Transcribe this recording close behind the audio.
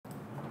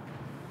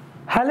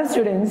Hello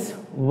students,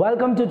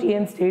 welcome to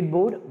TN State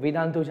Board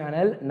Vedantu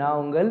channel. நான்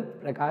உங்கள்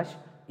Prakash,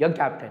 your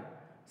captain.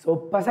 So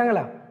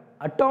பசங்களா,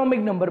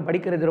 atomic number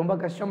படிக்கிறது ரொம்ப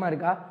கஷ்டமா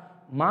இருக்கா?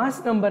 mass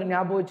number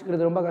ஞாபகம்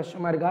வச்சுக்கிறது ரொம்ப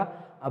கஷ்டமா இருக்கா?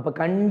 அப்ப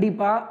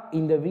கண்டிப்பா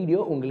இந்த வீடியோ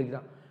உங்களுக்கு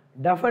தான்.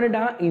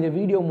 டெஃபினட்டா இந்த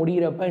வீடியோ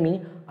முடியறப்ப நீ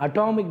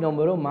atomic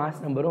numberம் mass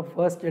numberம்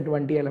first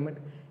 20 element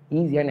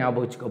ஈஸியா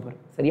ஞாபகம் வச்சுக்க போற.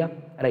 சரியா?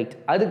 ரைட்.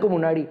 அதுக்கு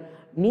முன்னாடி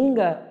நீங்க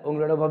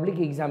உங்களோட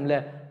பப்ளிக் எக்ஸாம்ல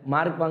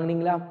மார்க்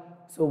வாங்குனீங்களா?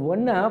 So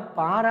ஒண்ணா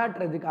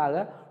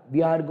பாராட்டுறதுக்காக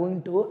we are going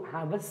to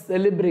have a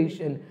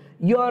celebration.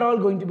 You are all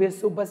going to be a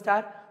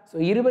superstar. So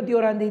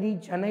 21 ஆம் தேதி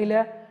சென்னையில,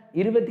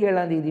 27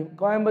 ஆம் தேதி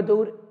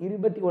கோயம்புத்தூர்,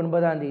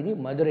 29 ஆம் தேதி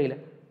மதுரையில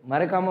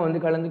மறக்காம வந்து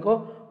கலந்துக்கோ.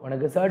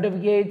 உனக்கு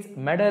சர்டிஃபிகேட்ஸ்,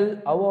 மெடல்,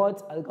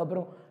 அவார்ட்ஸ், அதுக்கு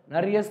அப்புறம்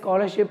நிறைய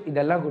ஸ்காலர்ஷிப்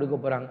இதெல்லாம் கொடுக்க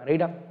போறாங்க.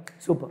 ரைட்டா?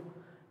 Super.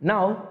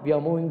 Now we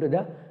are moving to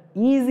the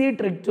easy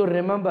trick to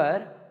remember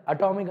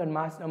atomic and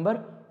mass number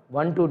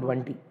 1 to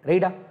 20.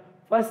 ரைட்டா?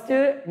 ஃபர்ஸ்ட்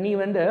நீ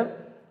வந்து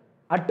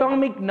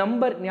அட்டாமிக்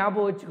நம்பர்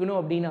ஞாபகம் வச்சுக்கணும்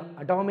அப்படின்னா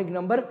அட்டாமிக்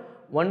நம்பர்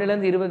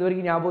 1லேருந்து 20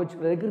 வரைக்கும் ஞாபகம்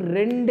வச்சுக்கிறதுக்கு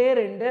ரெண்டு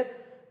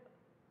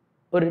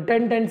ஒரு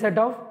 10 செட்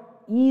ஆஃப்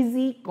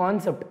ஈஸி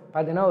கான்செப்ட்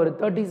பார்த்தீங்கன்னா ஒரு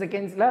 30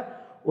 செகண்ட்ஸில்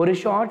ஒரு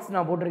ஷார்ட்ஸ்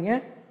நான்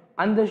போட்டிருக்கேன்.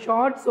 அந்த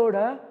ஷார்ட்ஸோட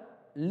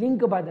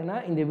லிங்க் பார்த்தீங்கன்னா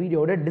இந்த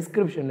வீடியோட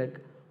டிஸ்கிரிப்ஷனில்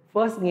இருக்குது.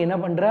 ஃபர்ஸ்ட் நீ என்ன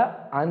பண்ணுற,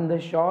 அந்த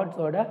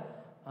ஷார்ட்ஸோட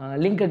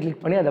லிங்கை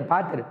கிளிக் பண்ணி அதை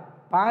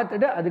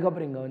பார்த்துட்டு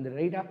அதுக்கப்புறம் இங்கே வந்து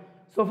ரைட்டா.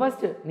 ஸோ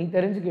ஃபஸ்ட்டு நீ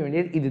தெரிஞ்சுக்க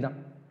வேண்டியது இதுதான்.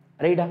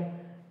 ரைட்டா?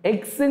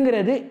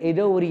 எக்ஸுங்கிறது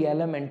ஏதோ ஒரு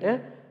எலமெண்ட்டு.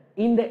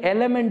 இந்த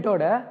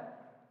எலமெண்ட்டோட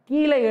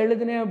கீழே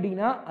எழுதுனேன்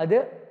அப்படின்னா அது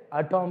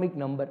அட்டாமிக்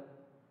நம்பர்,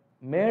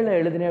 மேலே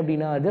எழுதுனேன்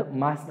அப்படின்னா அது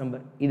மாஸ்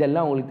நம்பர்.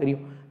 இதெல்லாம் உங்களுக்கு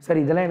தெரியும்.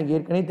 சார் இதெல்லாம் எனக்கு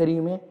ஏற்கனவே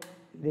தெரியுமே,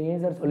 இதை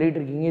ஏன் சார் சொல்லிட்டு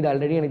இருக்கீங்க, இது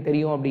ஆல்ரெடி எனக்கு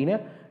தெரியும் அப்படின்னு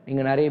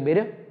நீங்கள் நிறைய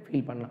பேர்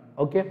ஃபீல் பண்ணலாம்.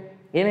 ஓகே,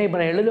 ஏன்னா இப்போ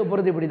நான் எழுத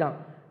போகிறது இப்படி தான்.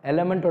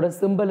 எலமெண்ட்டோட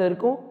சிம்பிள்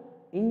இருக்கும்,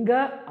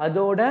 இங்கே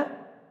அதோட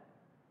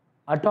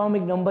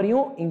அட்டாமிக்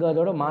நம்பரையும் இங்கே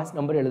அதோட மாஸ்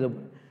நம்பர் எழுத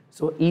போகிறேன்.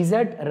 So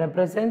Z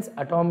represents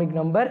atomic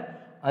number,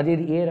 அதே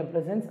இது ஏ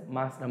ரெப்ரசன்ஸ்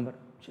மாஸ் நம்பர்.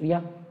 சரியா?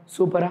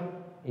 சூப்பரா?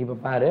 இப்போ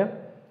பாரு.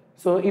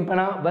 ஸோ இப்போ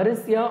நான்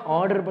வரிசையாக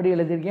ஆர்டர் படி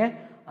எழுதியிருக்கேன்.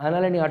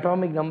 அதனால் நீ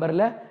அட்டாமிக்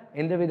நம்பரில்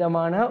எந்த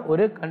விதமான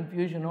ஒரு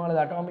கன்ஃபியூஷனோ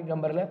அல்லது அட்டாமிக்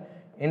நம்பரில்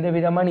எந்த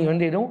விதமாக நீ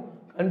வந்து எதுவும்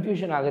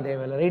கன்ஃபியூஷன் ஆக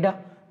தேவையில்லை. ரைட்டா?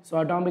 So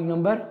atomic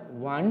number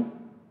 1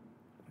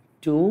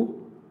 2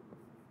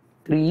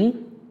 3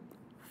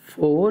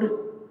 4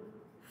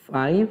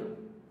 5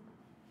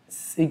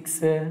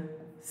 6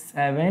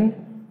 7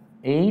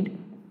 8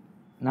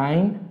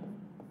 9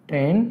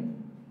 10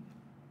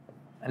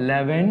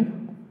 11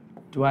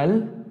 12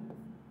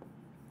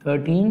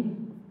 13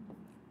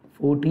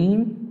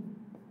 14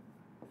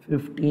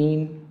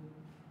 15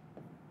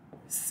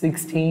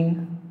 16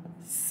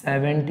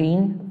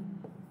 17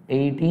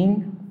 18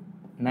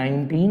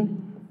 19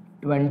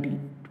 20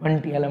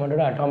 20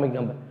 எலமெண்டோட atomic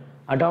number.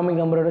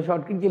 Atomic நம்பரோட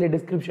ஷார்ட்கட் கீழே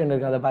டிஸ்கிரிப்ஷன்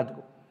இருக்குது, அதை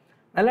பார்த்துக்கோ.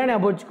 நல்லா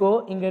ஞாபகம் வச்சுக்கோ.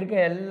 இங்கே இருக்க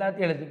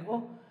எல்லாத்தையும் எழுதிக்கோ.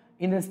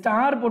 இந்த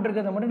ஸ்டார்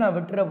போட்டிருக்கிறத மட்டும் நான்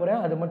விட்டுற போகிறேன்,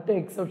 அது மட்டும்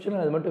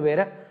எக்ஸப்ஷனல், அது மட்டும்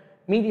வேறு.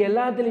 மீதி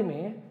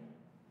எல்லாத்துலேயுமே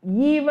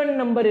ஈவன்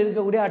நம்பர்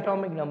இருக்கக்கூடிய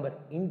atomic number.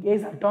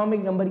 In case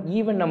atomic number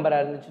even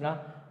நம்பராக இருந்துச்சுன்னா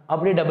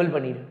அப்படியே டபுள்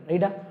பண்ணிடு.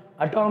 ரைட்டா?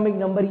 அட்டாமிக்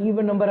நம்பர்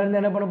ஈவன் நம்பராக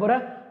இருந்தால் என்ன பண்ண போகிற,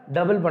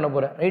 டபுள் பண்ண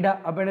போகிற. ரைட்டா?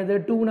 அப்போ என்னது,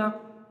 2னா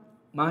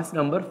மாஸ்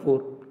நம்பர்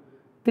 4,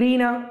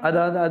 3னா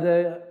அதாவது அது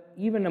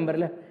ஈவன்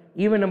நம்பரில்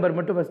ஈவன் நம்பர்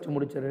மட்டும் ஃபஸ்ட்டு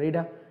முடிச்சிடு.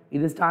 ரைட்டா?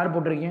 இது ஸ்டார்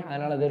போட்டிருக்கேன்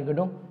அதனால் அது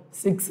இருக்கட்டும்.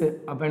 6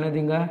 அப்போ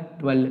என்னதுங்க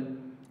 12.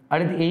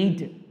 அடுத்து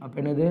 8 அப்போ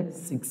என்னது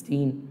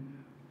 16.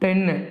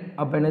 10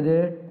 அப்போ என்னது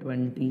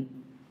 20.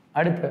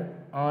 அடுத்து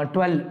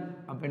 12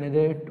 அப்போ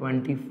என்னது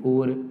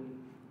 24.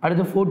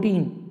 அடுத்து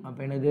 14 அப்போ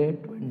என்னது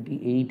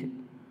 28.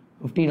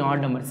 15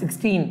 ஆட் நம்பர்.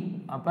 16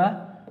 அப்போ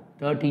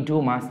 32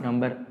 மாஸ்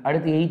நம்பர்.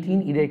 அடுத்து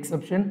 18 இது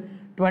எக்ஸப்ஷன்.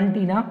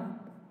 20னா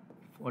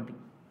 40.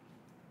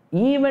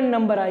 ஈவன்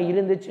நம்பராக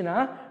இருந்துச்சுன்னா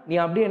நீ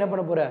அப்படியே என்ன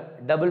பண்ண போகிற,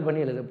 டபுள் பண்ணி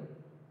எழுத போகிற.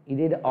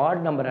 இதே இது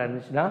ஆட் நம்பராக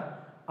இருந்துச்சுன்னா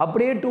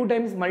அப்படியே 2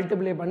 டைம்ஸ்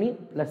மல்டிப்ளை பண்ணி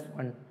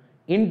 +1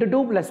 இன்ட்டு 2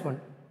 +1.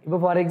 இப்போ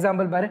ஃபார்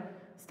எக்ஸாம்பிள் பாரு,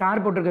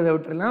 ஸ்டார் போட்டிருக்கிறத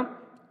விட்டுறலாம்.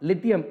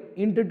 லித்தியம்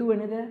இன்ட்டு 2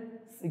 என்னது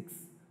 6.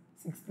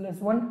 6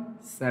 + 1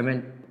 7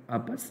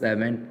 அப்போ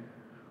 7.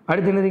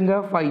 அடுத்து என்னது இங்கே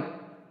 5.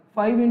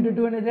 5 இன்ட்டு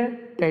 2 என்னது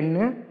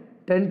 10.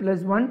 10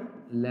 + 1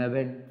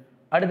 11.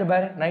 அடுத்து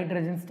பாரு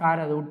நைட்ரஜன்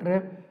ஸ்டார், அதை விட்டுரு.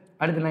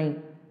 அடுத்து 9.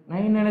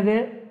 9 என்னது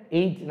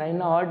 8.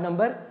 9 ஆட்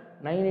நம்பர்.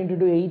 9 இன்ட்டு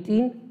 2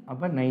 18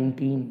 அப்போ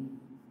 19.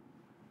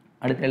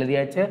 அடுத்து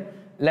எழுதியாச்சு.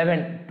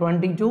 11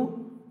 22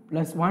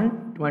 + 1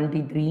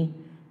 23.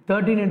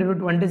 13 இன்ட்டு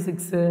 2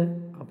 26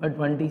 அப்போ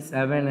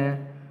 27.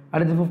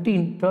 அடுத்து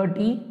 15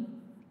 30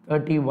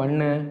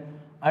 31.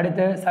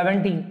 அடுத்து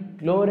 17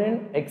 குளோரின்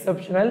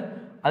எக்ஸப்ஷனல்,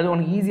 அது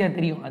உனக்கு ஈஸியாக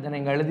தெரியும், அதை நான்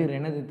இங்கே எழுதிடுறேன்.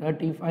 என்னது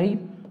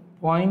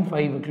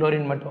 35.5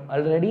 குளோரின் மட்டும்.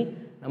 ஆல்ரெடி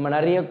நம்ம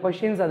நிறைய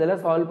கொஷின்ஸ் அதில்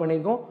சால்வ்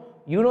பண்ணியிருக்கோம்.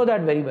 You know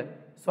that very well.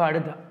 So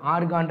அடுத்து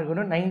ஆர்கான்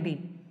இருக்கட்டும். 19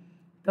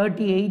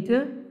 38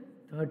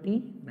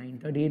 39.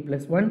 38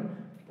 + 1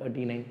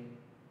 39.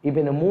 இப்போ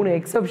இந்த 3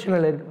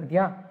 எக்ஸப்ஷனல் இருக்குது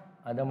பார்த்தியா,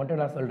 அதை மட்டும்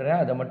நான் சொல்கிறேன்,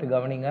 அதை மட்டும்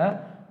கவனிங்க.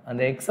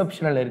 அந்த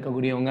எக்ஸப்ஷனல்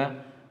இருக்கக்கூடியவங்க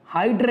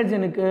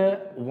ஹைட்ரஜனுக்கு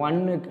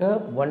 1க்கு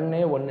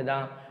 1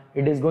 தான்.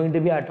 It is going to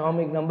be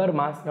atomic number,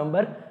 mass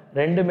number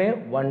ரெண்டுமே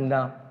 1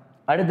 தான்.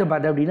 அடுத்து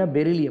பார்த்தா அப்படின்னா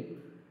பெரிலியம்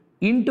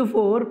இன்ட்டு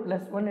 4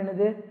 + 1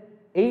 என்னது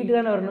 8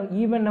 தானே வரணும்.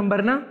 ஈவன்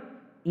நம்பர்னா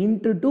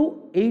இன்ட்டு 2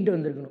 8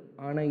 வந்திருக்கணும்.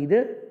 ஆனால் இது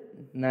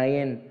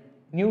 9.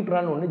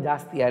 நியூட்ரான் ஒன்று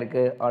ஜாஸ்தியாக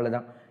இருக்குது,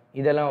 அவ்வளோதான்.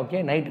 இதெல்லாம் ஓகே.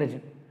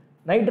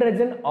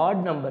 நைட்ரஜன்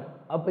ஆட் நம்பர்,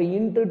 அப்போ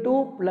இன்ட்டு 2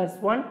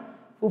 + 1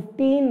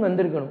 15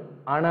 வந்திருக்கணும்.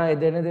 ஆனால்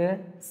இது என்னது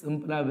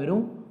சிம்பிளாக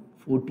வெறும்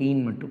 14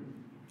 மட்டும்.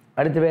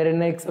 அடுத்து வேறு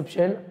என்ன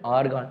எக்ஸப்ஷன்?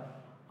 ஆர்கான்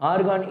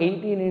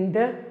 18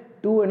 ×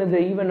 2 என்னது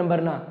ஈவன்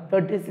நம்பர்னா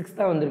 36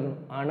 தான்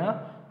வந்திருக்கணும். ஆனால்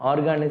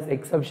argon is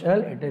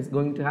exceptional, it is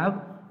going to have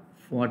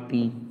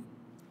 40.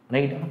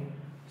 ரைட்டா?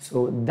 So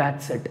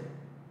that's it.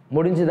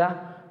 முடிஞ்சுதா?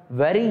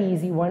 Very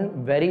easy one,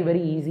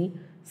 very easy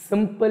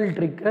simple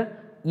trick.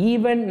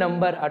 Even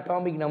number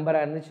atomic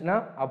நம்பராக இருந்துச்சுன்னா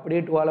அப்படியே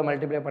 2ஆல்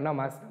மல்டிப்ளை பண்ணால்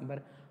மாஸ்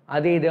நம்பர்.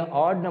 அதே இது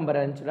ஆட் நம்பர்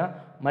இருந்துச்சுன்னா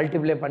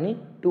மல்டிப்ளை பண்ணி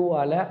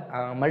 2ஆல்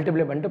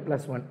மல்டிப்ளை பண்ணிட்டு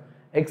 +1.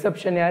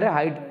 எக்ஸப்ஷன் யார்?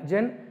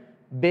 Hydrogen,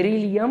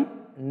 beryllium,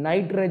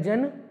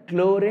 nitrogen,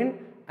 chlorine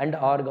and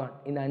argon.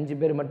 இந்த 5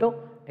 பேர் மட்டும்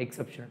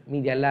எக்ஸப்ஷன்,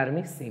 மீதி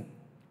எல்லாருமே சேம்.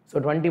 ஸோ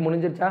 20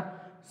 முடிஞ்சிருச்சா?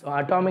 ஸோ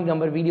அட்டாமிக்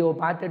நம்பர் வீடியோவை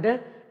பார்த்துட்டு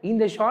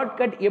இந்த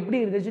ஷார்ட்கட் எப்படி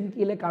இருந்துச்சுன்னு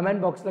கீழே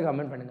கமெண்ட் பாக்ஸில்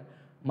கமெண்ட் பண்ணுங்கள்.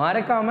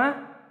 மறக்காமல்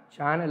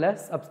சேனலை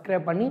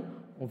சப்ஸ்கிரைப் பண்ணி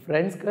உங்கள்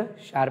ஃப்ரெண்ட்ஸ்க்கு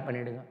ஷேர்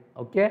பண்ணிவிடுங்க.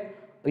 Okay?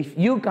 If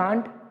you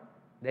can't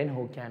then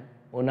who can?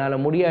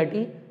 உன்னால்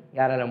முடியாட்டி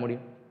யாரால்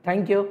முடியும்?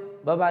 Thank you,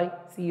 bye bye,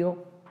 see you.